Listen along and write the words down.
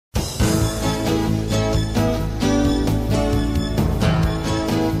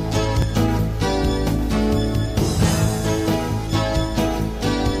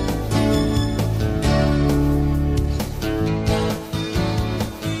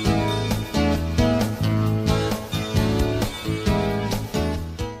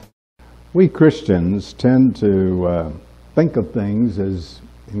We Christians tend to think of things as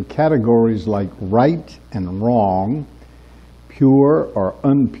in categories like right and wrong, pure or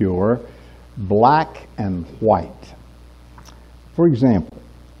impure, black and white. For example,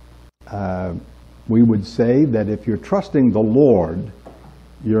 we would say that if you're trusting the Lord,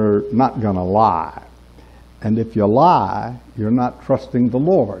 you're not going to lie. And if you lie, you're not trusting the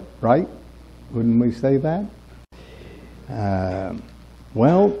Lord, right? Wouldn't we say that?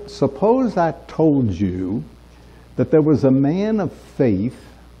 Well, suppose I told you that there was a man of faith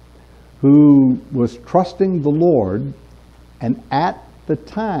who was trusting the Lord, and at the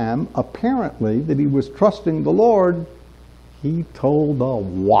time, apparently, that he was trusting the Lord, he told a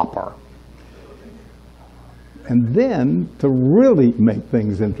whopper. And then, to really make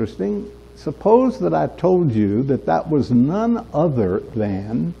things interesting, suppose that I told you that that was none other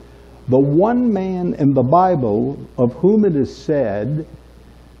than the one man in the Bible of whom it is said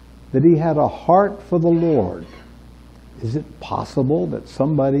that he had a heart for the Lord. Is it possible that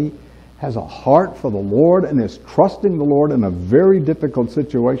somebody has a heart for the Lord and is trusting the Lord in a very difficult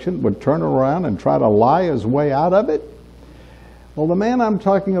situation, would turn around and try to lie his way out of it? Well, the man I'm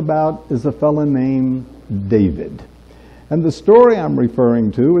talking about is a fellow named David. And the story I'm referring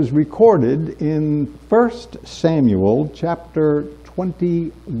to is recorded in 1 Samuel chapter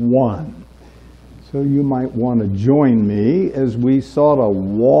 21. So you might want to join me as we sort of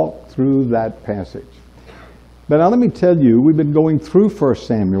walk through that passage. But now let me tell you, we've been going through 1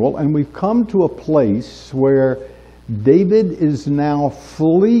 Samuel, and we've come to a place where David is now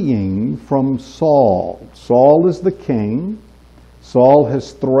fleeing from Saul. Saul is the king. Saul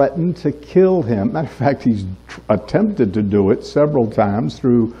has threatened to kill him. Matter of fact, he's attempted to do it several times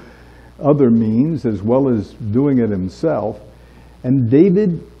through other means as well as doing it himself. And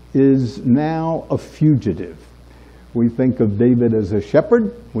David is now a fugitive. We think of David as a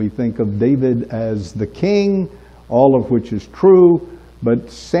shepherd. We think of David as the king, all of which is true.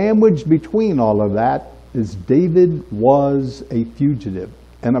 But sandwiched between all of that is David was a fugitive.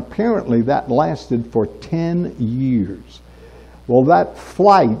 And apparently that lasted for 10 years. Well, that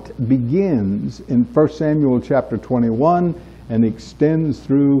flight begins in 1 Samuel chapter 21 and extends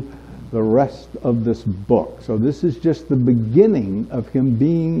through the rest of this book. So this is just the beginning of him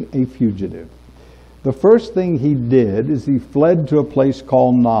being a fugitive. The first thing he did is he fled to a place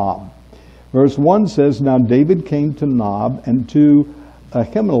called Nob. Verse 1 says, "Now David came to Nob and to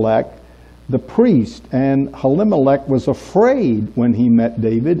Ahimelech the priest, and Ahimelech was afraid when he met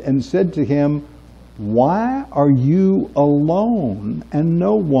David and said to him, 'Why are you alone and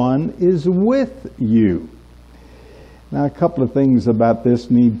no one is with you?'" Now, a couple of things about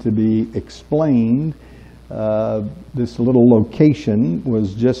this need to be explained. This little location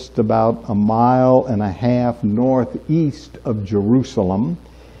was just about 1.5 miles northeast of Jerusalem,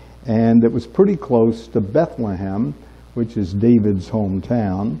 and it was pretty close to Bethlehem, which is David's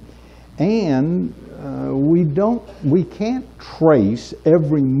hometown. And we can't trace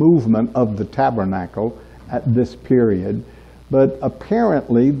every movement of the tabernacle at this period, but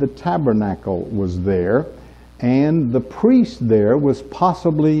apparently the tabernacle was there, and the priest there was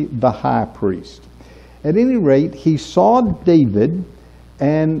possibly the high priest. At any rate, he saw David,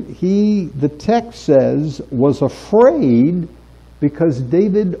 and he, the text says, was afraid because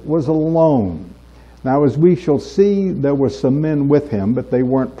David was alone. Now, as we shall see, there were some men with him, but they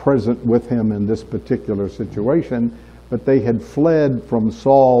weren't present with him in this particular situation, but they had fled from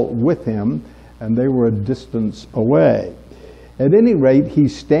Saul with him, and they were a distance away. At any rate,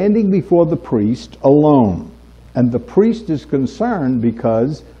 he's standing before the priest alone. And the priest is concerned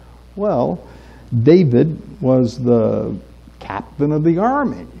because, well, David was the captain of the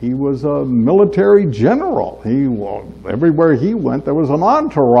army. He was a military general. Everywhere he went, there was an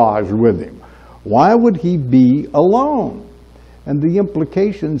entourage with him. Why would he be alone? And the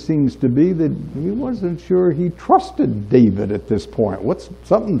implication seems to be that he wasn't sure he trusted David at this point.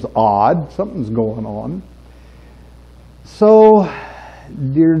 Something's odd, something's going on. So,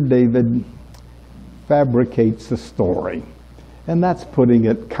 dear David fabricates a story, and that's putting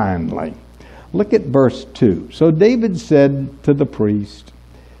it kindly. Look at verse 2. "So David said to the priest,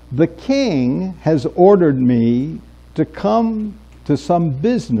 'The king has ordered me to come to some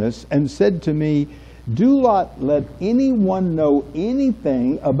business and said to me, do not let anyone know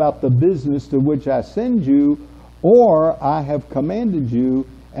anything about the business to which I send you, or I have commanded you,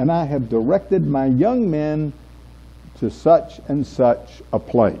 and I have directed my young men to such and such a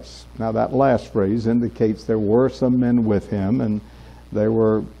place.'" Now that last phrase indicates there were some men with him, and they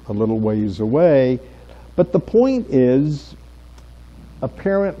were a little ways away. But the point is,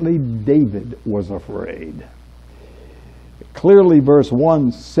 apparently David was afraid. Clearly, verse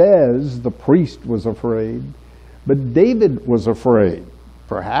 1 says the priest was afraid, but David was afraid.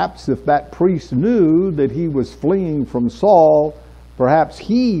 Perhaps if that priest knew that he was fleeing from Saul, perhaps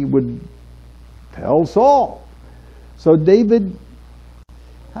he would tell Saul. So David,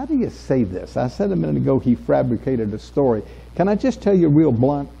 how do you say this? I said a minute ago he fabricated a story. Can I just tell you real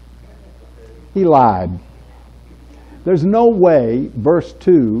blunt? He lied. There's no way verse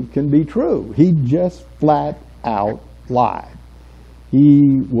 2 can be true. He just flat out lied.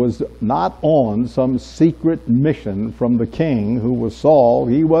 He was not on some secret mission from the king who was Saul.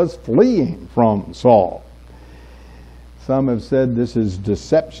 He was fleeing from Saul. Some have said this is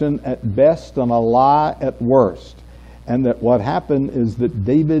deception at best and a lie at worst. And that what happened is that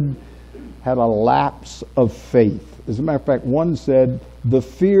David had a lapse of faith. As a matter of fact, one said the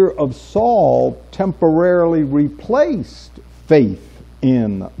fear of Saul temporarily replaced faith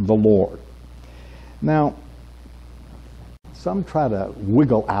in the Lord. Now, some try to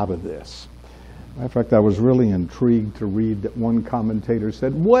wiggle out of this. In fact, I was really intrigued to read that one commentator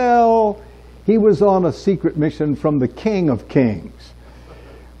said, well, he was on a secret mission from the King of Kings.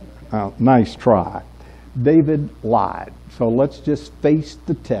 Nice try. David lied. So let's just face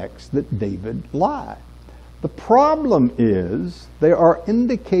the text that David lied. The problem is there are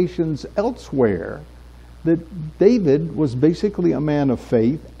indications elsewhere that David was basically a man of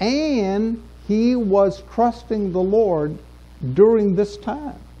faith and he was trusting the Lord during this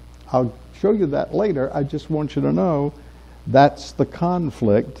time. I'll show you that later. I just want you to know that's the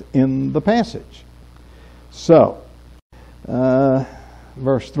conflict in the passage. So,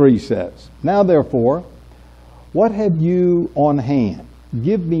 verse 3 says, now therefore, what have you on hand?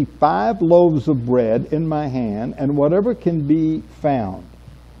 Give me 5 loaves of bread in my hand, and whatever can be found.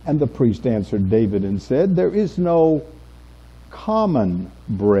 And the priest answered David and said, there is no common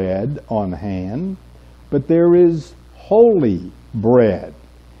bread on hand, but there is holy bread,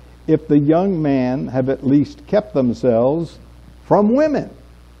 if the young men have at least kept themselves from women.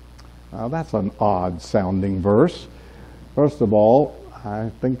 Now that's an odd sounding verse. First of all,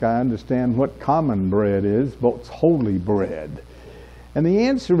 I think I understand what common bread is, but it's holy bread. And the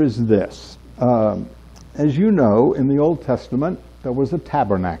answer is this. As you know, in the Old Testament, there was a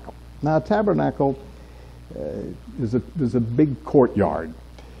tabernacle. Now, a tabernacle is a big courtyard.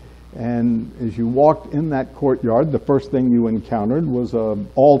 And as you walked in that courtyard, the first thing you encountered was an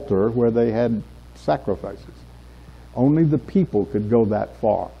altar where they had sacrifices. Only the people could go that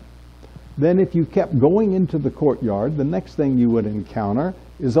far. Then if you kept going into the courtyard, the next thing you would encounter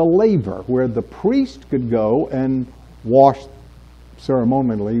is a laver where the priest could go and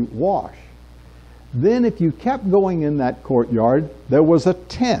ceremonially wash. Then if you kept going in that courtyard, there was a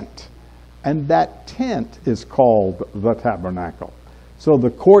tent. And that tent is called the tabernacle. So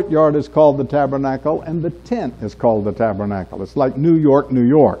the courtyard is called the tabernacle, and the tent is called the tabernacle. It's like New York, New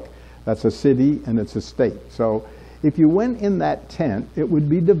York. That's a city and it's a state. So if you went in that tent, it would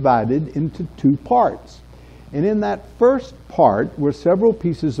be divided into 2 parts. And in that first part were several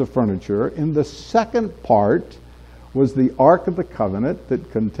pieces of furniture. In the second part was the Ark of the Covenant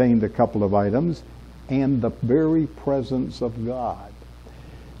that contained a couple of items, and the very presence of God.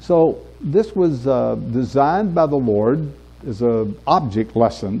 So this was designed by the Lord as an object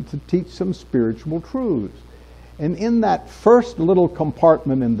lesson to teach some spiritual truths. And in that first little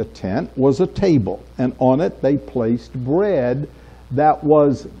compartment in the tent was a table, and on it they placed bread that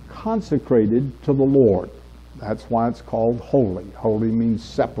was consecrated to the Lord. That's why it's called holy. Holy means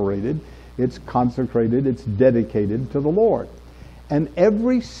separated. It's consecrated, it's dedicated to the Lord. And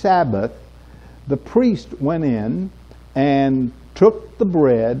every Sabbath, the priest went in and took the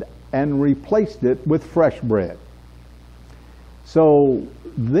bread and replaced it with fresh bread. So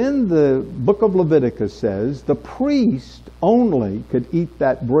then the book of Leviticus says the priest only could eat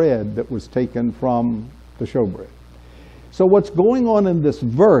that bread that was taken from the showbread. So what's going on in this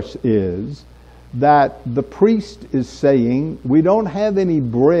verse is that the priest is saying, we don't have any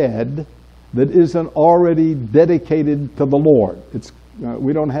bread that isn't already dedicated to the Lord.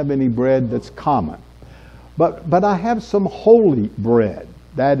 We don't have any bread that's common. But I have some holy bread.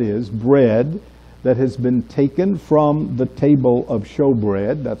 That is, bread that has been taken from the table of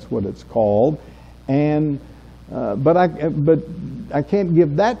showbread. That's what it's called. And but I can't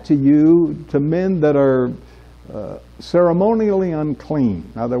give that to you to men that are ceremonially unclean.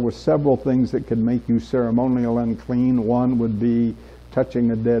 Now, there were several things that could make you ceremonially unclean. One would be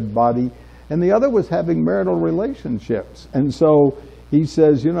touching a dead body, and the other was having marital relationships. And so he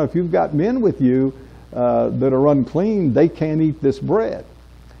says, you know, if you've got men with you that are unclean, they can't eat this bread.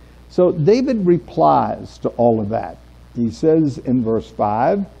 So David replies to all of that. He says in verse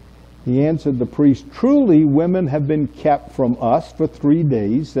 5, He answered the priest, "Truly women have been kept from us for 3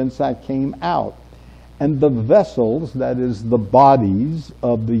 days since I came out. And the vessels," that is, the bodies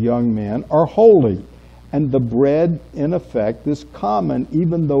of the young men, "are holy. And the bread, in effect, is common,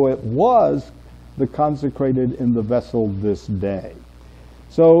 even though it was the consecrated in the vessel this day."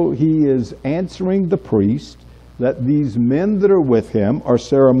 So he is answering the priest that these men that are with him are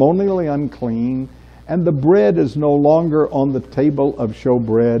ceremonially unclean, and the bread is no longer on the table of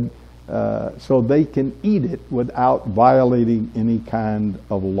showbread, so they can eat it without violating any kind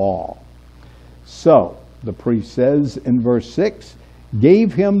of law. So, the priest says in verse 6,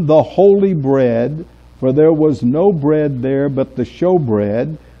 "Gave him the holy bread, for there was no bread there but the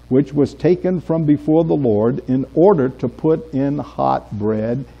showbread, which was taken from before the Lord, in order to put in hot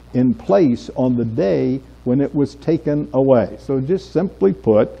bread in place on the day when it was taken away." So just simply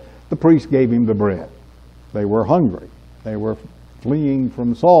put, the priest gave him the bread. They were hungry. They were fleeing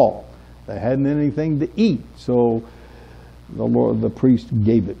from Saul. They hadn't anything to eat, so the priest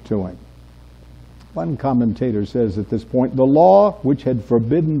gave it to him. One commentator says at this point, the law which had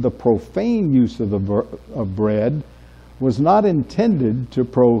forbidden the profane use of bread was not intended to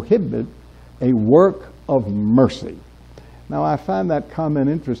prohibit a work of mercy. Now, I find that comment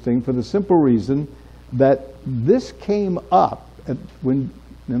interesting for the simple reason that this came up in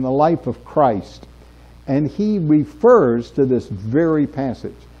the life of Christ, and he refers to this very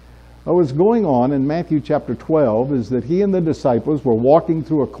passage. What was going on in Matthew chapter 12 is that he and the disciples were walking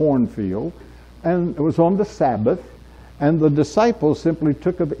through a cornfield, and it was on the Sabbath, and the disciples simply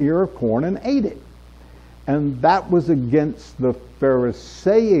took an ear of corn and ate it. And that was against the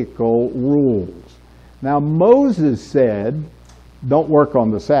Pharisaical rules. Now, Moses said, don't work on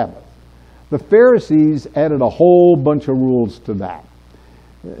the Sabbath. The Pharisees added a whole bunch of rules to that.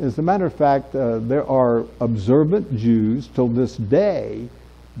 As a matter of fact, there are observant Jews till this day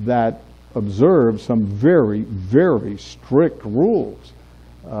that observe some very, very strict rules.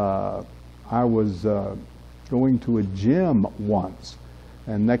 I was going to a gym once,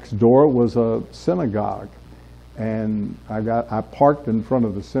 and next door was a synagogue, and I parked in front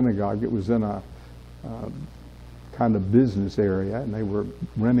of the synagogue. It was in a kind of business area, and they were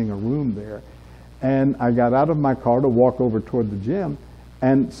renting a room there. And I got out of my car to walk over toward the gym,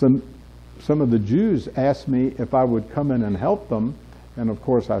 and some of the Jews asked me if I would come in and help them, and of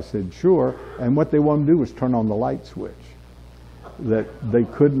course I said sure. And what they wanted to do was turn on the light switch. That they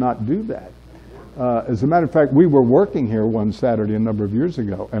could not do that. As a matter of fact, we were working here one Saturday a number of years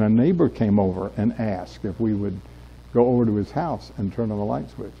ago, and a neighbor came over and asked if we would go over to his house and turn on the light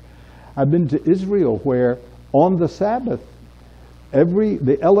switch. I've been to Israel where on the Sabbath,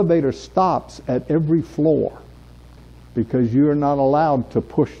 the elevator stops at every floor because you are not allowed to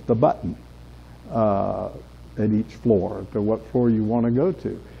push the button at each floor to what floor you want to go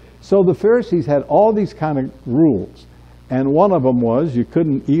to. So the Pharisees had all these kind of rules. And one of them was you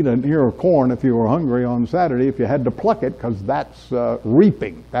couldn't eat an ear of corn if you were hungry on Saturday if you had to pluck it, because that's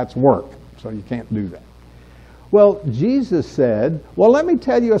reaping, that's work. So you can't do that. Well, Jesus said, well, let me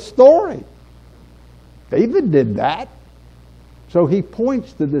tell you a story. David did that. So he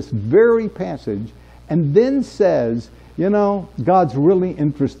points to this very passage and then says, you know, God's really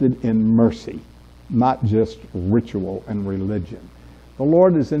interested in mercy, not just ritual and religion. The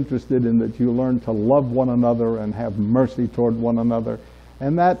Lord is interested in that you learn to love one another and have mercy toward one another.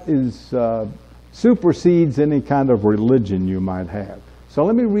 And that is supersedes any kind of religion you might have. So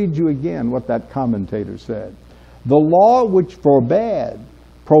let me read you again what that commentator said. The law which forbade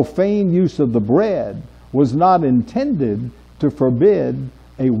profane use of the bread was not intended to forbid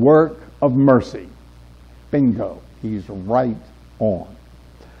a work of mercy. Bingo. He's right on.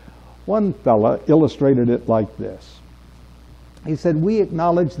 One fella illustrated it like this. He said, we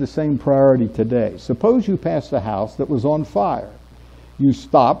acknowledge the same priority today. Suppose you passed a house that was on fire. You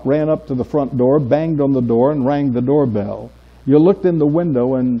stopped, ran up to the front door, banged on the door, and rang the doorbell. You looked in the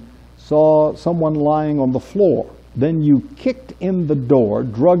window and saw someone lying on the floor. Then you kicked in the door,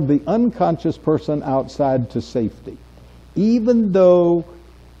 dragged the unconscious person outside to safety. Even though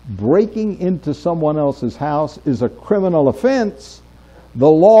breaking into someone else's house is a criminal offense, the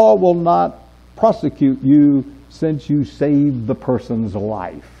law will not prosecute you since you saved the person's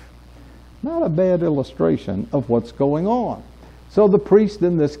life. Not a bad illustration of what's going on. So the priest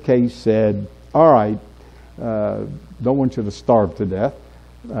in this case said, all right, don't want you to starve to death.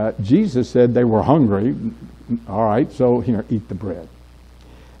 Jesus said they were hungry. All right, so here, eat the bread.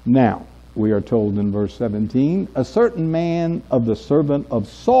 Now, we are told in verse 17, a certain man of the servant of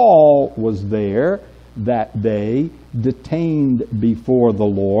Saul was there that day, detained before the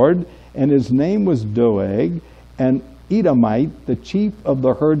Lord, and his name was Doeg, and Edomite, the chief of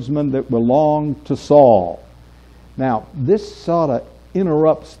the herdsmen that belonged to Saul. Now, this sort of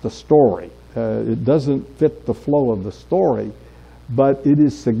interrupts the story. It doesn't fit the flow of the story, but it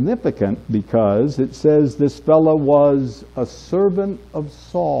is significant because it says this fellow was a servant of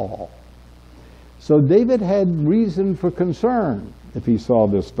Saul. So David had reason for concern if he saw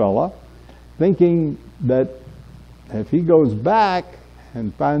this fella, thinking that if he goes back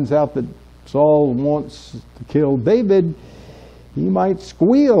and finds out that Saul wants to kill David, he might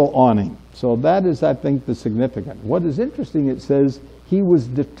squeal on him. So that is, I think, the significant. What is interesting, it says he was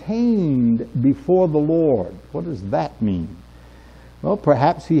detained before the Lord. What does that mean? Well,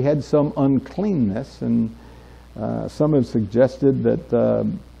 perhaps he had some uncleanness, and some have suggested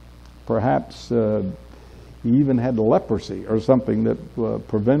that perhaps he even had leprosy or something that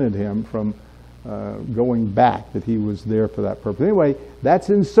prevented him from going back, that he was there for that purpose. Anyway, that's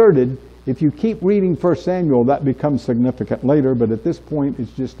inserted. If you keep reading 1 Samuel, that becomes significant later, but at this point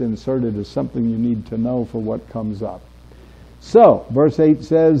it's just inserted as something you need to know for what comes up. So, verse 8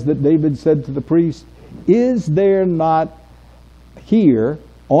 says that David said to the priest, "Is there not here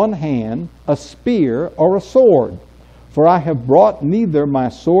on hand a spear or a sword? For I have brought neither my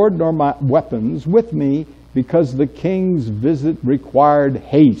sword nor my weapons with me, because the king's visit required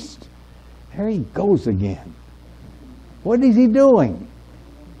haste." There he goes again. What is he doing?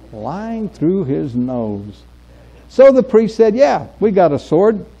 Lying through his nose. So the priest said, "Yeah, we got a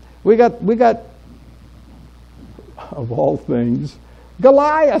sword. We got, of all things,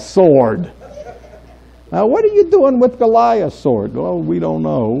 Goliath's sword." Now, what are you doing with Goliath's sword? Well, we don't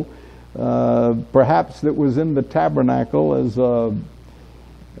know. Perhaps it was in the tabernacle as a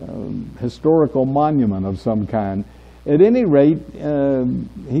historical monument of some kind. At any rate,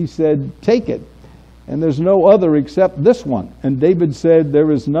 he said, "Take it. And there's no other except this one." And David said,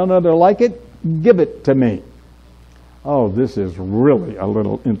 "There is none other like it. Give it to me." Oh, this is really a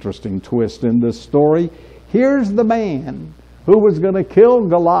little interesting twist in this story. Here's the man who was going to kill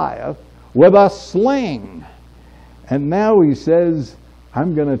Goliath with a sling. And now he says,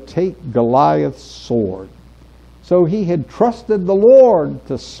 "I'm going to take Goliath's sword." So he had trusted the Lord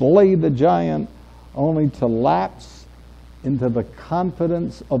to slay the giant, only to lapse into the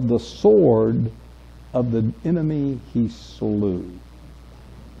confidence of the sword of the enemy he slew.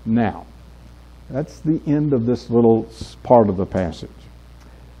 Now, that's the end of this little part of the passage.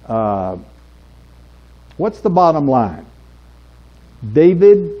 What's the bottom line?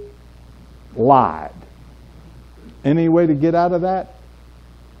 David lied. Any way to get out of that?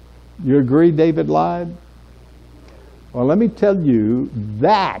 You agree David lied? Well, let me tell you,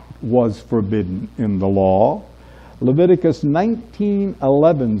 that was forbidden in the law. Leviticus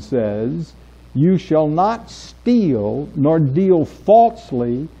 19:11 says, "You shall not steal, nor deal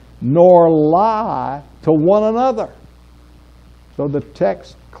falsely, nor lie to one another." So the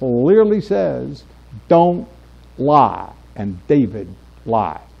text clearly says, don't lie. And David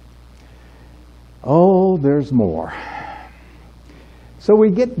lied. Oh, there's more. So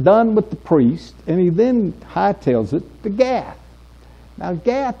we get done with the priest, and he then hightails it to Gath. Now,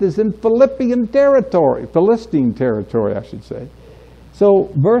 Gath is in Philistine territory, I should say. So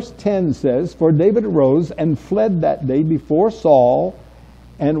verse 10 says, "For David arose and fled that day before Saul,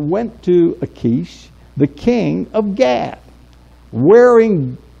 and went to Achish, the king of Gath.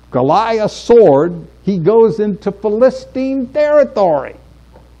 Wearing Goliath's sword, he goes into Philistine territory."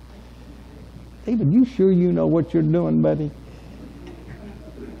 David, you sure you know what you're doing, buddy?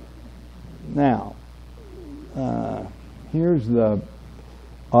 Now, here's the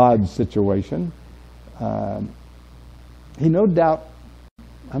odd situation. He no doubt,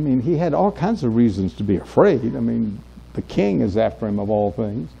 he had all kinds of reasons to be afraid. The king is after him of all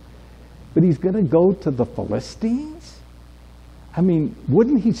things. But he's going to go to the Philistines?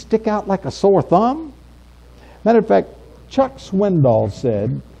 Wouldn't he stick out like a sore thumb? Matter of fact, Chuck Swindoll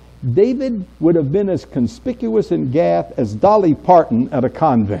said, David would have been as conspicuous in Gath as Dolly Parton at a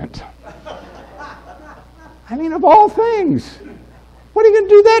convent. Of all things, what are you going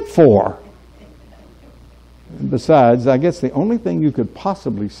to do that for? And besides, I guess the only thing you could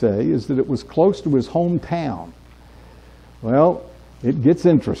possibly say is that it was close to his hometown. Well, it gets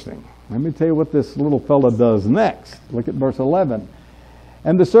interesting. Let me tell you what this little fella does next. Look at verse 11.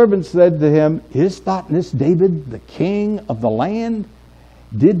 "And the servants said to him, Is not this David the king of the land?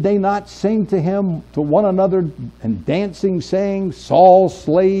 Did they not sing to him to one another and dancing, saying, Saul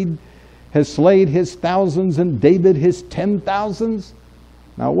has slayed his thousands and David his 10,000s?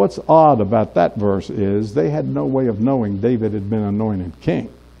 Now what's odd about that verse is they had no way of knowing David had been anointed king.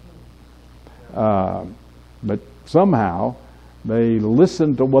 But somehow they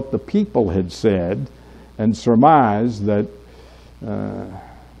listened to what the people had said, and surmise that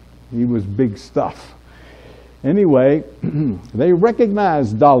he was big stuff. Anyway, they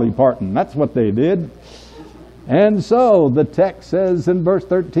recognized Dolly Parton. That's what they did. And so the text says in verse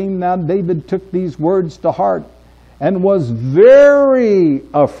 13, now David took these words to heart and was very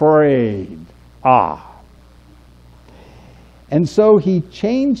afraid. And so he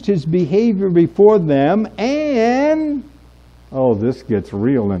changed his behavior before them and, oh, this gets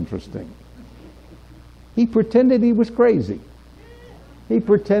real interesting. He pretended he was crazy. He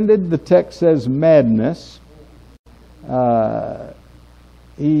pretended, the text says, madness.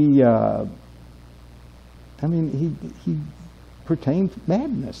 He pertained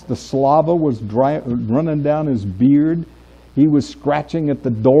madness. The slava was running down his beard. He was scratching at the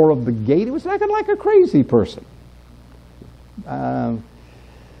door of the gate. He was acting like a crazy person.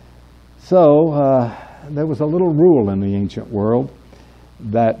 So there was a little rule in the ancient world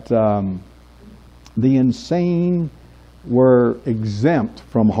that the insane were exempt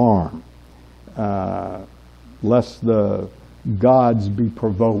from harm, lest the gods be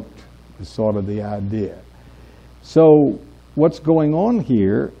provoked, is sort of the idea. So what's going on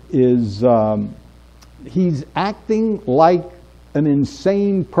here is he's acting like an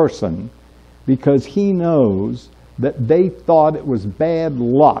insane person because he knows that they thought it was bad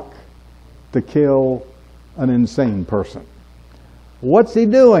luck to kill an insane person. What's he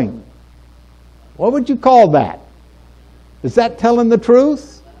doing? What would you call that? Is that telling the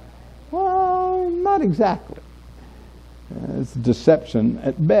truth? Well, not exactly. It's deception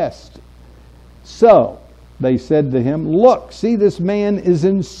at best. So they said to him, look, see, this man is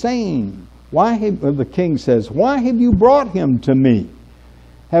insane. The king says, why have you brought him to me?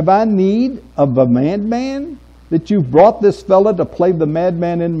 Have I need of a madman, that you've brought this fellow to play the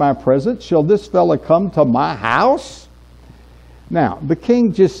madman in my presence? Shall this fellow come to my house? Now, the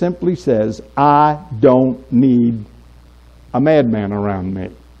king just simply says, I don't need a madman around me.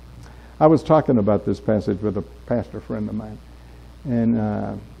 I was talking about this passage with a pastor friend of mine,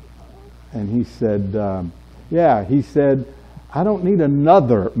 and he said, he said, I don't need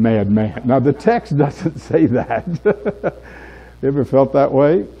another madman. Now, the text doesn't say that. You ever felt that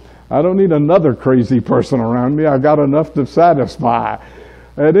way? I don't need another crazy person around me. I got enough to satisfy.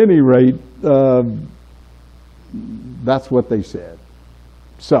 At any rate, that's what they said.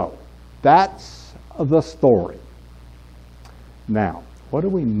 So, that's the story. Now, what do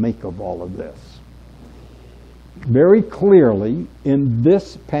we make of all of this? Very clearly, in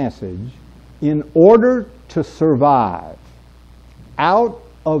this passage, in order to survive, out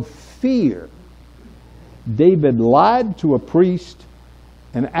of fear, David lied to a priest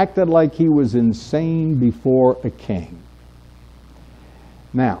and acted like he was insane before a king.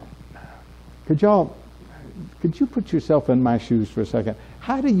 Now, could you put yourself in my shoes for a second?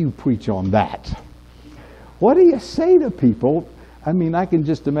 How do you preach on that? What do you say to people? I mean, I can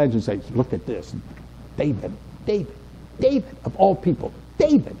just imagine say, look at this. David, of all people,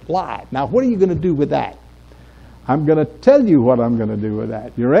 David lied. Now, what are you going to do with that? I'm going to tell you what I'm going to do with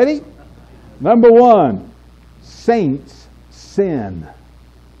that. You ready? Number one, saints sin.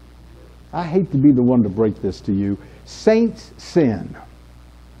 I hate to be the one to break this to you. Saints sin.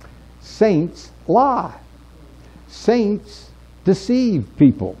 Saints lie. Saints deceive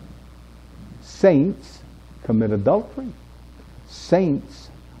people. Saints commit adultery. Saints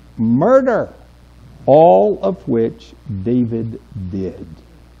murder. All of which David did.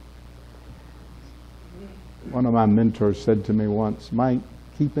 One of my mentors said to me once, Mike,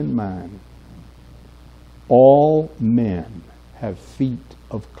 keep in mind, all men have feet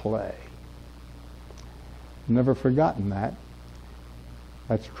of clay. Never forgotten that.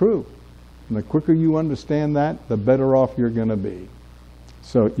 That's true. And the quicker you understand that, the better off you're going to be.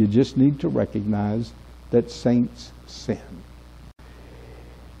 So you just need to recognize that saints sin.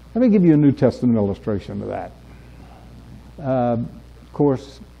 Let me give you a New Testament illustration of that. Of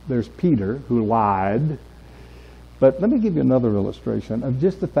course, there's Peter who lied. But let me give you another illustration of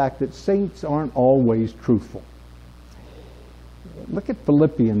just the fact that saints aren't always truthful. Look at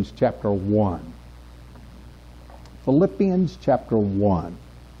Philippians chapter 1. Philippians chapter 1.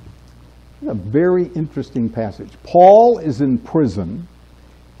 A very interesting passage. Paul is in prison.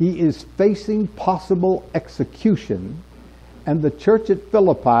 He is facing possible execution, and the church at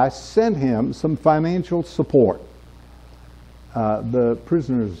Philippi sent him some financial support. The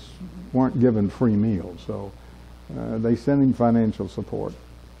prisoners weren't given free meals, so they sent him financial support.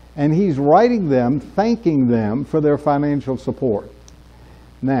 And he's writing them, thanking them for their financial support.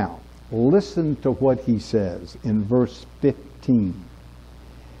 Now, listen to what he says in verse 15.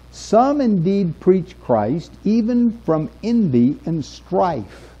 Some indeed preach Christ, even from envy and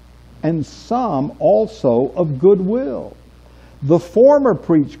strife, and some also of good will. The former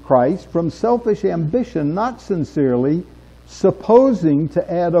preach Christ from selfish ambition, not sincerely, supposing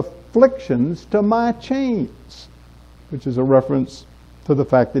to add afflictions to my chains, which is a reference to the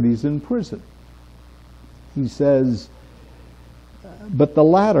fact that he's in prison. He says, but the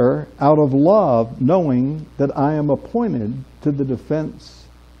latter out of love, knowing that I am appointed to the defense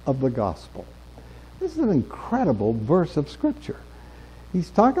of the gospel. This is an incredible verse of Scripture. He's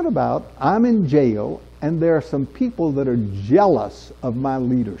talking about, I'm in jail, and there are some people that are jealous of my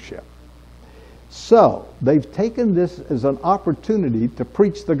leadership. So, they've taken this as an opportunity to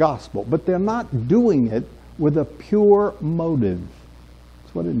preach the gospel, but they're not doing it with a pure motive.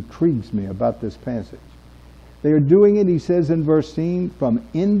 That's what intrigues me about this passage. They are doing it, he says in verse 16, from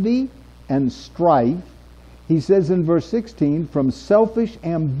envy and strife. He says in verse 16, from selfish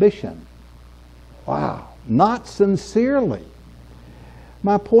ambition. Wow, not sincerely.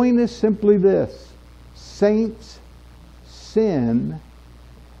 My point is simply this. Saints sin,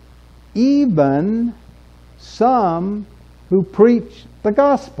 even some who preach the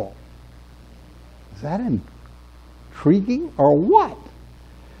gospel. Is that intriguing or what?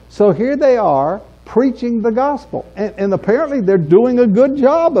 So here they are preaching the gospel. And apparently they're doing a good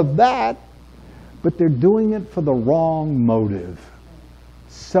job of that, but they're doing it for the wrong motive.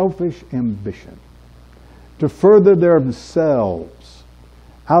 Selfish ambition. To further themselves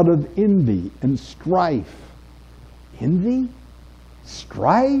out of envy and strife. Envy?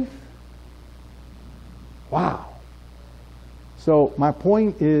 Strife? Wow. So my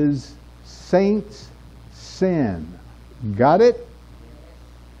point is, saints sin. Got it?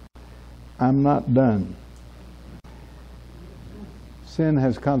 I'm not done. Sin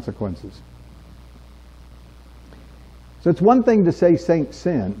has consequences. So it's one thing to say saints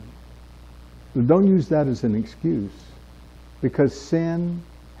sin, but don't use that as an excuse, because sin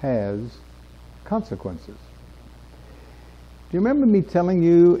has consequences. Do you remember me telling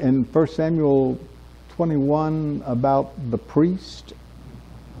you in 1 Samuel 21 about the priest?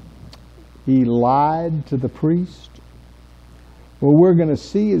 He lied to the priest. Well, we're going to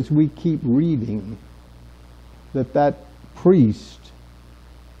see as we keep reading that that priest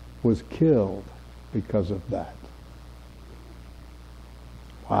was killed because of that.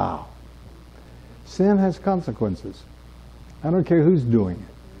 Wow. Sin has consequences. I don't care who's doing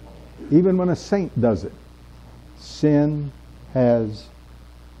it. Even when a saint does it, sin has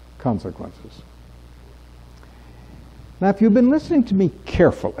consequences. Now, if you've been listening to me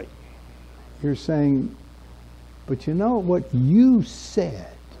carefully, you're saying, but you know what you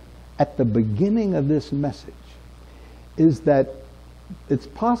said at the beginning of this message is that it's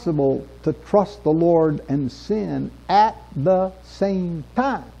possible to trust the Lord and sin at the same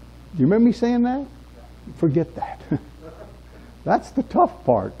time. Do you remember me saying that? Forget that. That's the tough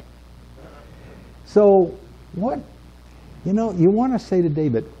part. So, what, you want to say to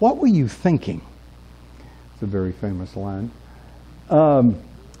David, what were you thinking? It's a very famous line. Well,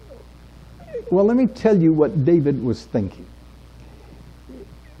 let me tell you what David was thinking.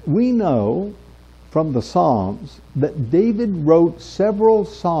 We know from the Psalms that David wrote several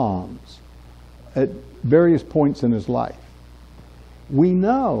psalms at various points in his life. We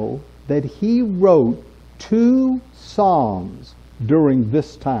know that he wrote 2 psalms during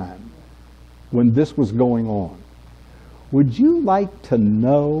this time when this was going on. Would you like to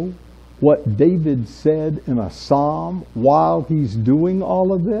know what David said in a psalm while he's doing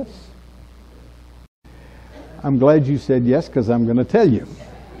all of this? I'm glad you said yes, because I'm going to tell you.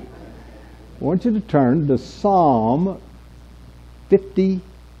 I want you to turn to Psalm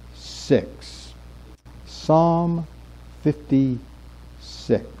 56. Psalm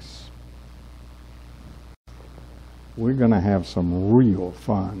 56. We're going to have some real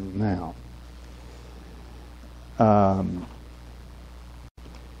fun now. All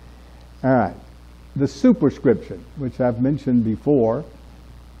right. The superscription, which I've mentioned before,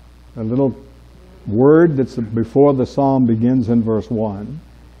 a little word that's before the psalm begins in verse 1,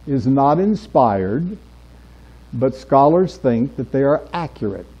 is not inspired, but scholars think that they are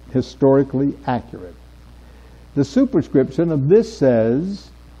accurate, historically accurate. The superscription of this says,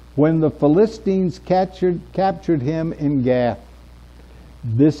 when the Philistines captured him in Gath.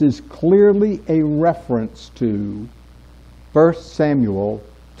 This is clearly a reference to 1 Samuel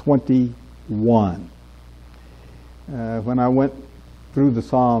 21. When I went through the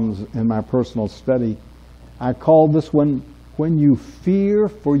Psalms in my personal study, I called this one, when you fear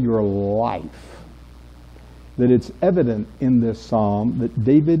for your life. That it's evident in this psalm that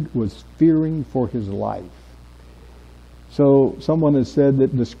David was fearing for his life. So someone has said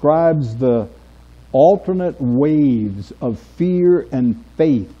that describes the alternate waves of fear and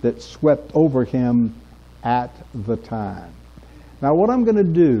faith that swept over him at the time. Now, what I'm going to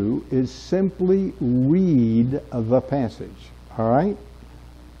do is simply read the passage. All right?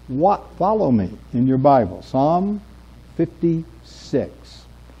 Follow me in your Bible. Psalm 56.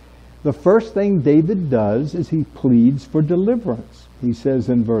 The first thing David does is he pleads for deliverance. He says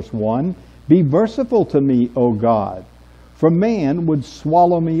in verse 1, "Be merciful to me, O God, for man would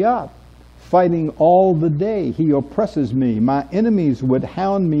swallow me up. Fighting all the day, he oppresses me. My enemies would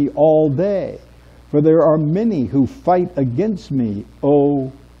hound me all day. For there are many who fight against me,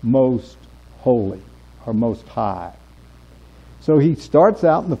 O most holy," or most high. So he starts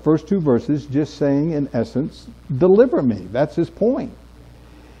out in the first two verses just saying, in essence, deliver me. That's his point.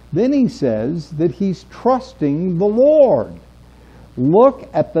 Then he says that he's trusting the Lord. Look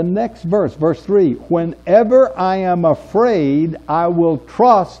at the next verse, verse 3. "Whenever I am afraid, I will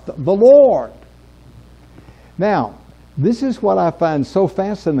trust the Lord." Now, this is what I find so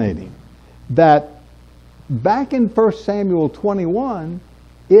fascinating, that back in 1 Samuel 21,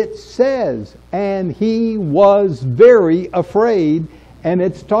 it says, "And he was very afraid," and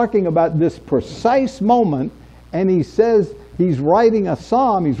it's talking about this precise moment, and he says he's writing a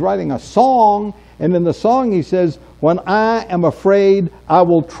psalm, he's writing a song, and in the song he says, "When I am afraid, I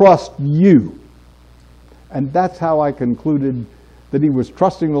will trust you." And that's how I concluded that he was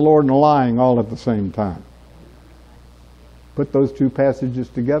trusting the Lord and lying all at the same time. Put those two passages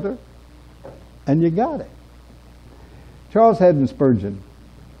together, and you got it. Charles Haddon Spurgeon,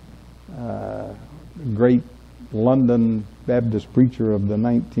 great London Baptist preacher of the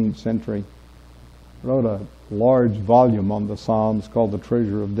 19th century, wrote a large volume on the Psalms called The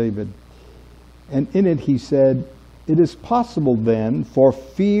Treasure of David. And in it he said, "It is possible then for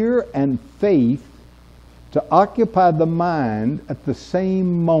fear and faith to occupy the mind at the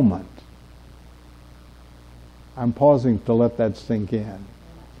same moment." I'm pausing to let that sink in.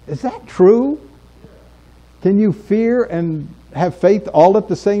 Is that true? Can you fear and have faith all at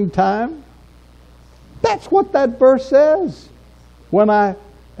the same time? That's what that verse says. When I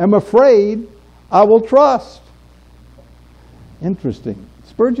am afraid, I will trust. Interesting.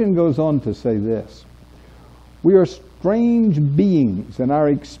 Spurgeon goes on to say this: "We are strange beings, and our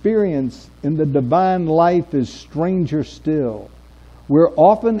experience in the divine life is stranger still. We're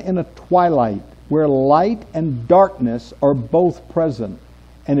often in a twilight where light and darkness are both present,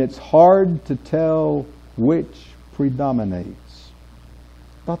 and it's hard to tell which predominates."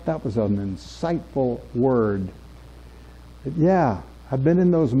 I thought that was an insightful word. But yeah, I've been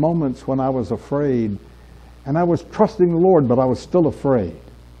in those moments when I was afraid, and I was trusting the Lord, but I was still afraid.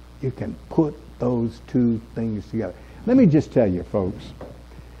 You can put those two things together. Let me just tell you, folks,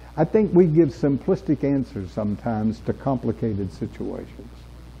 I think we give simplistic answers sometimes to complicated situations.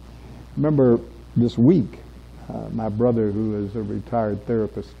 Remember this week, my brother, who is a retired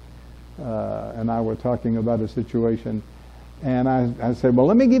therapist, and I were talking about a situation, and I said, "Well,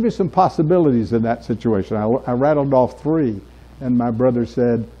 let me give you some possibilities in that situation." I rattled off three, and my brother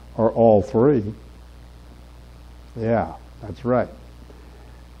said, "Are all three?" Yeah, that's right.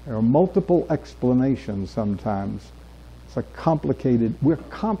 There are multiple explanations sometimes. We're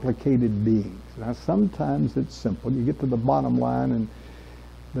complicated beings. Now, sometimes it's simple. You get to the bottom line, and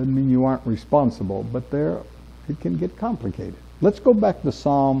doesn't mean you aren't responsible, but it can get complicated. Let's go back to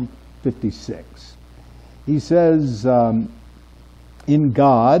Psalm 56. He says, "In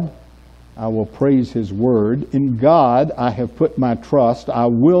God I will praise His word. In God I have put my trust. I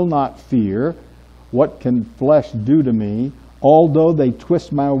will not fear. What can flesh do to me? Although they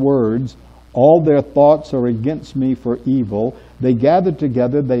twist my words, all their thoughts are against me for evil. They gather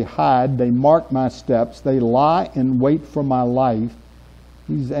together, they hide, they mark my steps, they lie in wait for my life."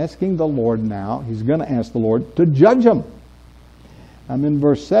 He's asking the Lord now, he's going to ask the Lord to judge them. I'm in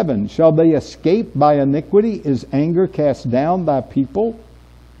verse 7. "Shall they escape by iniquity? Is anger cast down thy people?"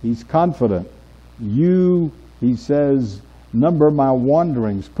 He's confident. "You," he says, "number my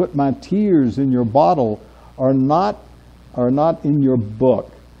wanderings, put my tears in your bottle, are not in your book.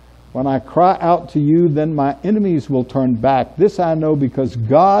 When I cry out to you, then my enemies will turn back. This I know, because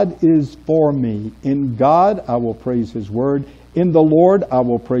God is for me. In God I will praise His word. In the Lord I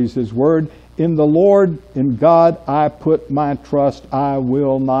will praise His word. In the Lord, in God I put my trust. I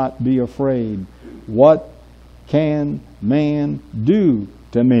will not be afraid. What can man do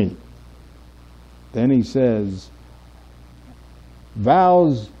to me?" Then he says,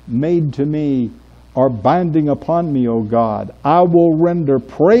 "Vows made to me are binding upon me, O God. I will render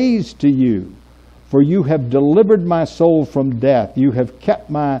praise to you, for you have delivered my soul from death. You have kept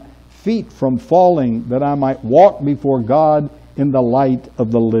my feet from falling, that I might walk before God in the light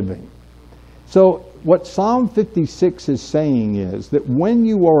of the living." So what Psalm 56 is saying is that when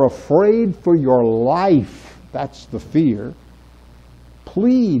you are afraid for your life, that's the fear,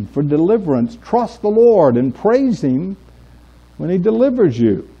 plead for deliverance, trust the Lord, and praise Him when He delivers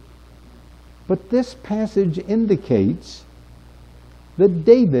you. But this passage indicates that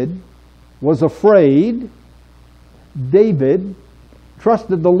David was afraid. David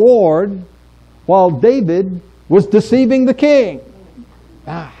trusted the Lord while David was deceiving the king.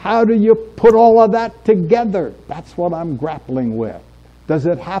 Now, how do you put all of that together? That's what I'm grappling with. Does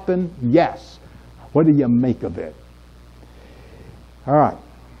it happen? Yes. What do you make of it? All right,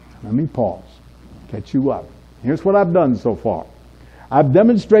 let me pause, catch you up. Here's what I've done so far. I've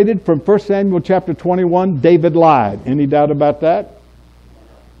demonstrated from 1 Samuel chapter 21, David lied. Any doubt about that?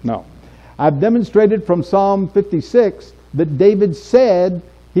 No. I've demonstrated from Psalm 56 that David said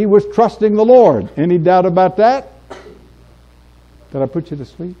he was trusting the Lord. Any doubt about that? Did I put you to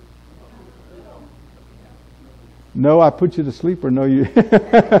sleep? No, I put you to sleep, or no, you...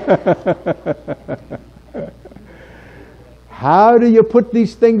 How do you put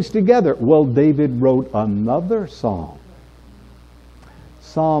these things together? Well, David wrote another psalm.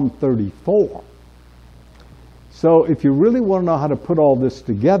 Psalm 34. So if you really want to know how to put all this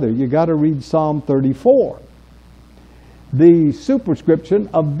together, you got to read Psalm 34. The superscription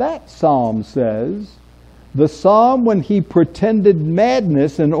of that psalm says, the psalm when he pretended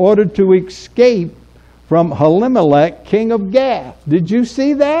madness in order to escape from Elimelech, king of Gath. Did you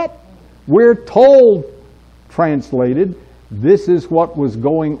see that? We're told, translated, this is what was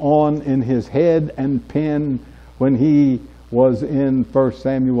going on in his head and pen when he was in 1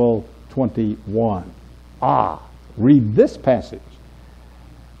 Samuel 21. Read this passage.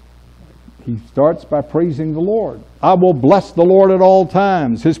 He starts by praising the Lord. I will bless the Lord at all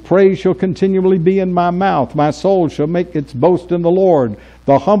times. His praise shall continually be in my mouth. My soul shall make its boast in the Lord.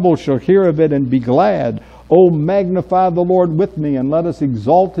 The humble shall hear of it and be glad. O magnify the Lord with me, and let us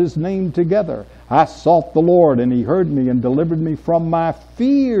exalt His name together. I sought the Lord, and He heard me and delivered me from my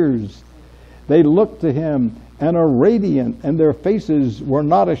fears. They looked to Him and are radiant, and their faces were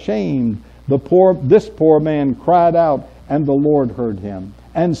not ashamed. This poor man cried out, and the Lord heard him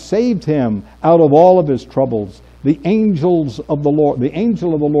and saved him out of all of his troubles. The angel of the Lord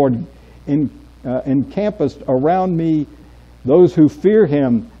encampeth around me, those who fear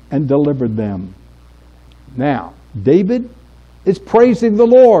Him, and delivered them. Now, David is praising the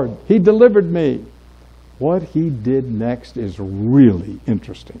Lord. He delivered me. What he did next is really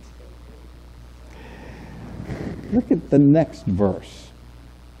interesting. Look at the next verse.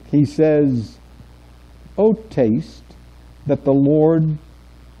 He says, O taste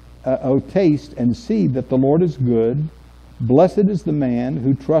and see that the Lord is good. Blessed is the man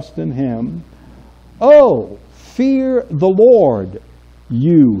who trusts in Him. Oh, fear the Lord,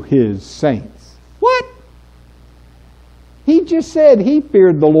 you His saints. What? He just said he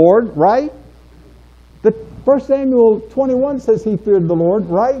feared the Lord, right? The 1 Samuel 21 says he feared the Lord,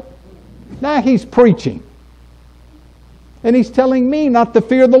 right? Now he's preaching. And he's telling me not to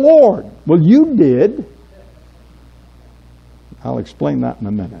fear the Lord. Well, you did. I'll explain that in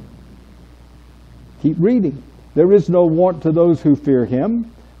a minute. Keep reading. There is no want to those who fear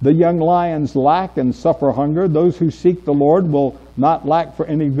Him. The young lions lack and suffer hunger. Those who seek the Lord will not lack for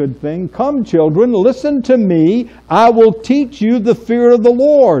any good thing. Come, children, listen to me. I will teach you the fear of the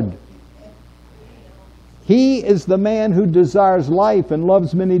Lord. He is the man who desires life and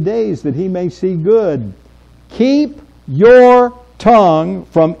loves many days, that he may see good. Keep your tongue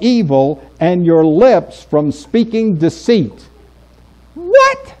from evil and your lips from speaking deceit.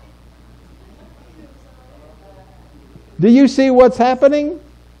 What? Do you see what's happening?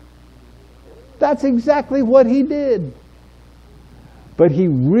 That's exactly what he did. But he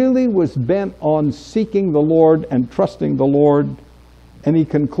really was bent on seeking the Lord and trusting the Lord. And he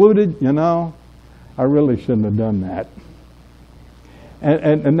concluded, I really shouldn't have done that.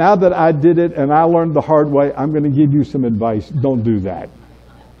 And now that I did it and I learned the hard way, I'm going to give you some advice. Don't do that.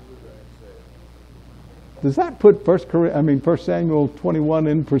 Does that put 1 Samuel 21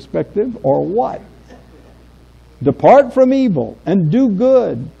 in perspective, or what? Depart from evil and do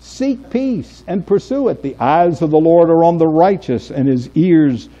good. Seek peace and pursue it. The eyes of the Lord are on the righteous, and His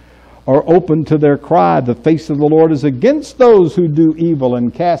ears are open to their cry. The face of the Lord is against those who do evil,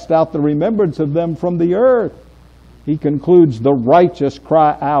 and cast out the remembrance of them from the earth. He concludes, the righteous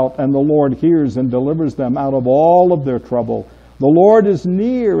cry out, and the Lord hears and delivers them out of all of their trouble. The Lord is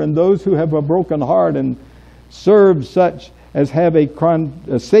near, and those who have a broken heart, and save such as have a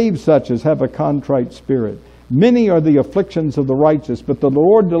contrite spirit. Many are the afflictions of the righteous, but the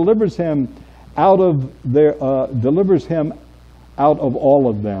Lord delivers him out of all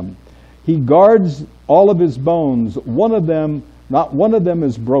of them. He guards all of his bones. Not one of them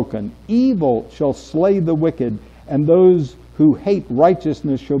is broken. Evil shall slay the wicked, and those who hate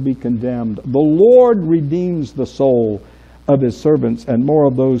righteousness shall be condemned. The Lord redeems the soul of his servants, and more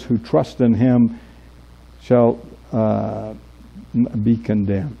of those who trust in him shall be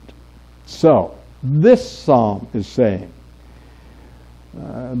condemned. So, this psalm is saying,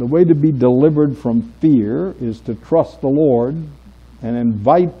 the way to be delivered from fear is to trust the Lord and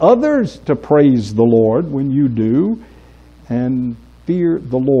invite others to praise the Lord when you do, and fear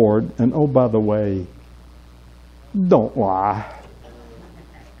the Lord. And oh, by the way, don't lie.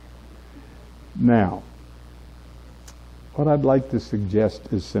 Now, what I'd like to suggest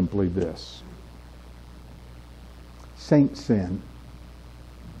is simply this. Saints sin.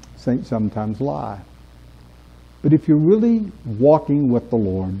 Saints sometimes lie. But if you're really walking with the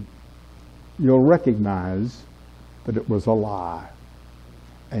Lord, you'll recognize that it was a lie,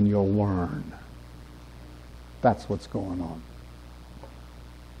 and you'll learn. That's what's going on.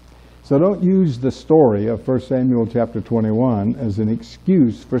 So don't use the story of 1 Samuel chapter 21 as an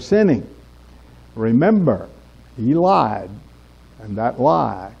excuse for sinning. Remember, he lied, and that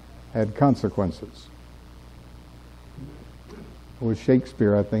lie had consequences. It was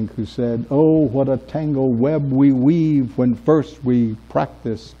Shakespeare, I think, who said, "Oh, what a tangled web we weave when first we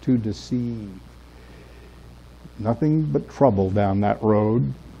practice to deceive." Nothing but trouble down that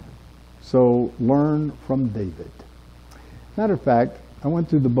road. So learn from David. Matter of fact, I went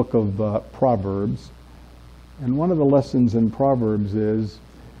through the book of Proverbs, and one of the lessons in Proverbs is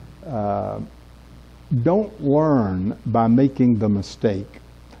don't learn by making the mistake.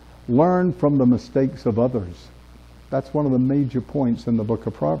 Learn from the mistakes of others. That's one of the major points in the book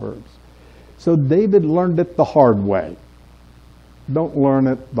of Proverbs. So David learned it the hard way. Don't learn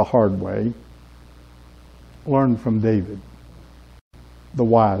it the hard way. Learn from David the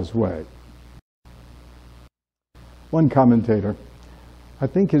wise way. One commentator, I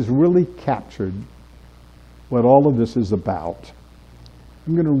think, has really captured what all of this is about.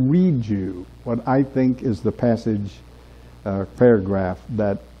 I'm going to read you what I think is the passage, paragraph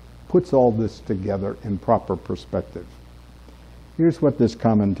that puts all this together in proper perspective. Here's what this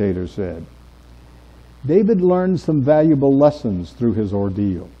commentator said. David learned some valuable lessons through his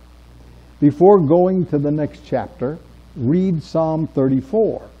ordeal. Before going to the next chapter, read Psalm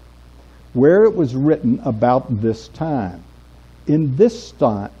 34, where it was written about this time. In this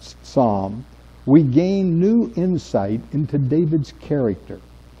psalm, we gain new insight into David's character.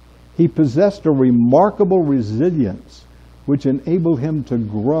 He possessed a remarkable resilience which enabled him to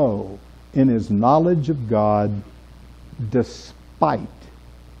grow in his knowledge of God despite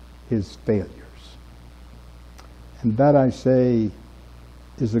his failures. And that, I say,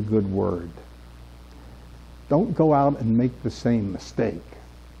 is a good word. Don't go out and make the same mistake.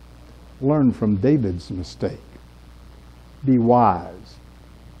 Learn from David's mistake. Be wise.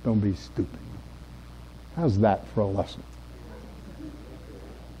 Don't be stupid. How's that for a lesson?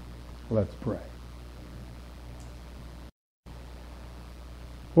 Let's pray.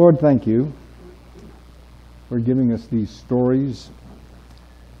 Lord, thank you for giving us these stories,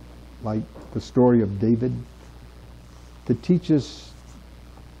 like the story of David, to teach us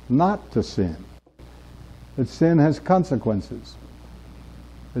not to sin, that sin has consequences,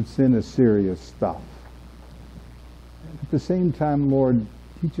 that sin is serious stuff. And at the same time, Lord,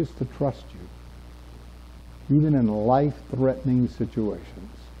 teach us to trust you, even in life-threatening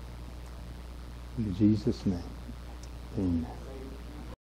situations. In Jesus' name, amen.